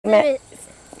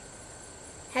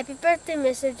Happy birthday,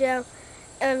 Mr. Joe.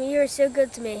 You are so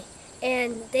good to me.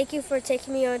 And thank you for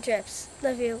taking me on trips.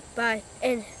 Love you. Bye.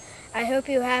 And I hope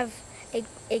you have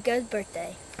a good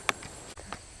birthday.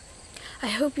 I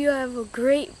hope you have a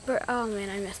great oh man,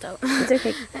 I messed up. It's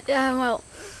okay. Well,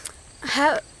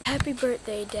 happy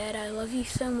birthday, Dad. I love you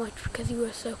so much because you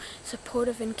are so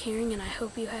supportive and caring, and I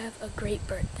hope you have a great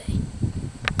birthday.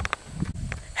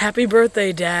 Happy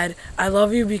birthday, Dad. I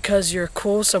love you because you're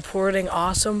cool, supporting,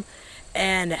 awesome,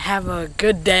 and have a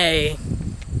good day.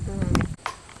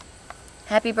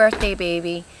 Happy birthday,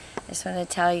 baby. I just want to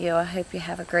tell you I hope you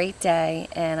have a great day,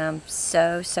 and I'm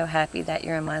so happy that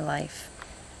you're in my life.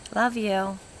 Love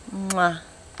you. Mwah.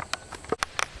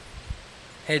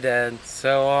 Hey, Dad.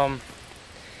 So,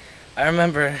 I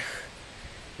remember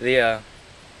the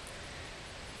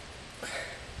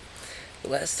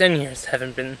last 10 years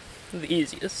haven't been the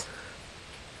easiest.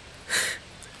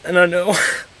 And I know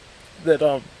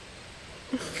that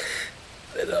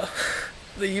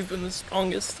you've been the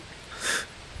strongest.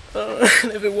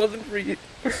 And if it wasn't for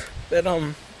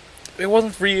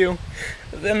you,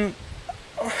 then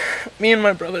me and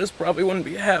my brothers probably wouldn't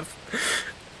be half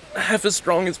as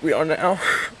strong as we are now.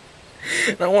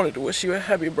 And I wanted to wish you a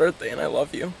happy birthday, and I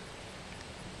love you.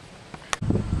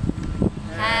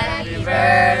 Happy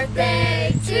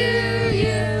birthday to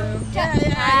you.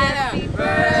 Happy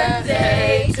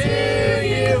birthday to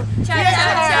you.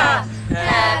 Cha-cha-cha.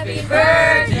 Happy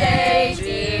birthday,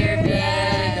 dear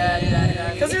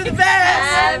Dad. 'Cause you're the best!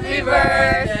 Happy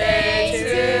birthday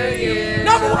to you.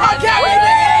 #1, Cat!